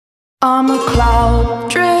I'm a cloud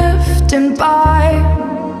drifting by,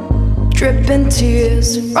 dripping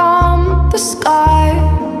tears from the sky.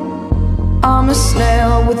 I'm a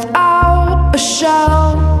snail without a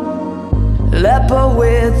shell, leopard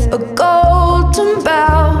with a golden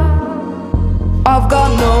bell. I've got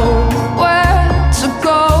nowhere to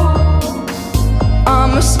go,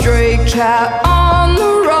 I'm a stray cat on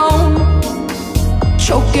the roam,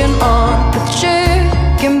 choking on a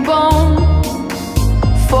chicken bone.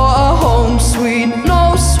 For a home sweet,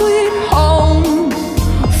 no sweet home.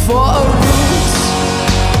 For a root,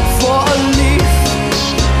 for a leaf,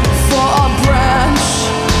 for a branch,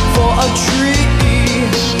 for a tree,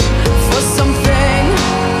 for something,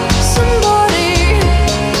 somebody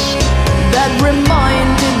that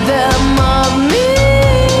reminded them of me.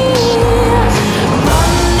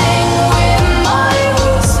 Running with my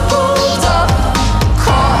roots pulled up,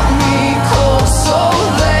 caught me cold so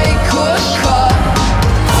they could cut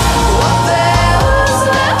what there was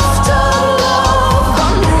left of love.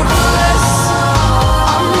 I'm rootless,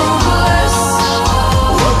 I'm rootless.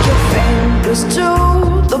 Work your fingers to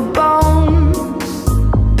the bone,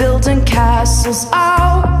 building castles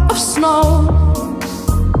out of snow.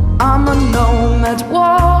 I'm a nomad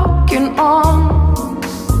walking on,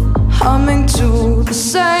 humming to the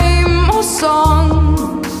same old song.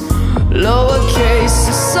 Lowercase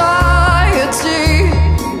society,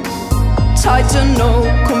 tied to no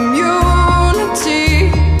community,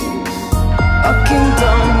 a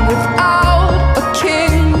kingdom